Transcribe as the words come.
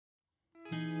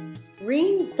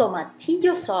green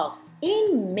tomatillo sauce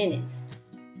in minutes.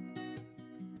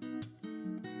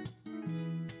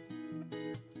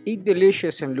 Eat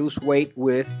delicious and lose weight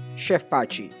with Chef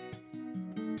Pachi.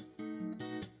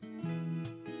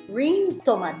 Green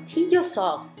tomatillo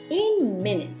sauce in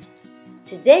minutes.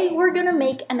 Today we're gonna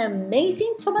make an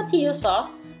amazing tomatillo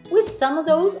sauce with some of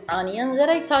those onions that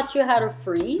I taught you how to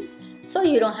freeze so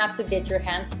you don't have to get your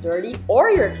hands dirty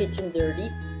or your kitchen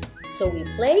dirty. So we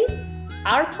place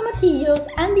our tomatillos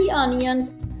and the onions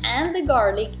and the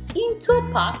garlic into a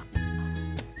pot,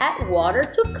 add water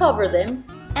to cover them,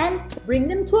 and bring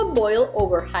them to a boil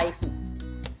over high heat.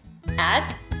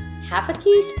 Add half a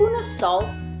teaspoon of salt,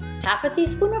 half a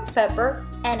teaspoon of pepper,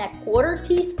 and a quarter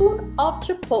teaspoon of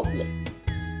chipotle.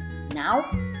 Now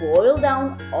boil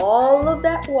down all of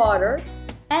that water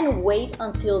and wait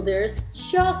until there's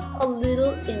just a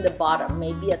little in the bottom,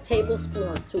 maybe a tablespoon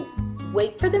or two.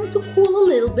 Wait for them to cool a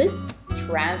little bit,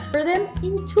 transfer them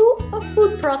into a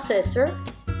food processor,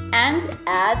 and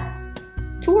add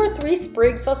 2 or 3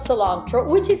 sprigs of cilantro,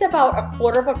 which is about a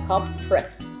quarter of a cup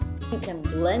pressed. You can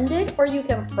blend it or you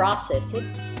can process it,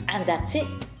 and that's it.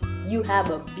 You have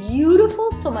a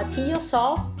beautiful tomatillo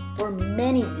sauce for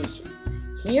many dishes.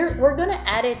 Here we're gonna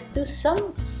add it to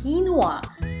some quinoa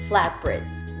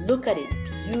flatbreads. Look at it,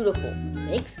 beautiful,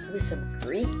 mixed with some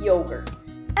Greek yogurt.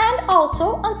 And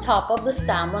also on top of the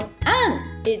salmon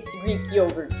and its Greek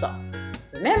yogurt sauce.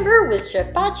 Remember, with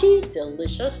Chef Pachi,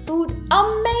 delicious food,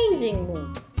 amazing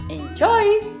mood. Enjoy!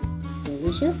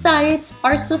 Delicious diets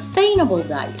are sustainable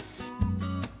diets.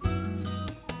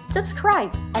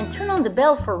 Subscribe and turn on the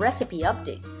bell for recipe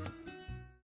updates.